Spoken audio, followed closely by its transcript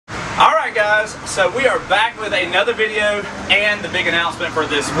guys, so we are back with another video and the big announcement for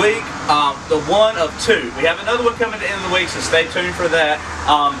this week, the one of two. We have another one coming at the end of the week, so stay tuned for that.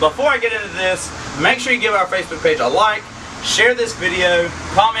 Before I get into this, make sure you give our Facebook page a like, share this video,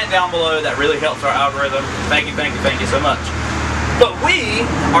 comment down below. That really helps our algorithm. Thank you so much. But we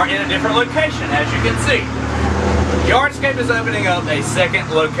are in a different location, as you can see. Yardscape is opening up a second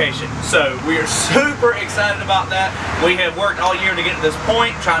location, so we are super excited about that. We have worked all year to get to this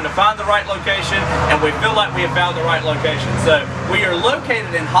point, trying to find the right location, and we feel like we have found the right location. So we are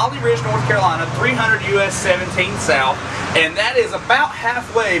located in Holly Ridge, North Carolina, 300 US 17 South, and that is about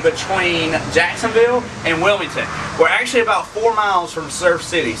halfway between Jacksonville and Wilmington. We're actually about 4 miles from Surf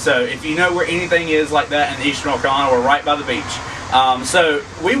City, so if you know where anything is like that in Eastern North Carolina, we're right by the beach. So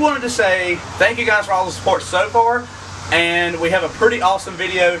we wanted to say thank you guys for all the support so far, and we have a pretty awesome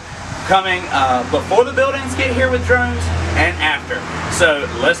video coming before the buildings get here with drones and after. So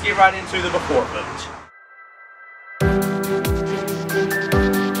let's get right into the before footage.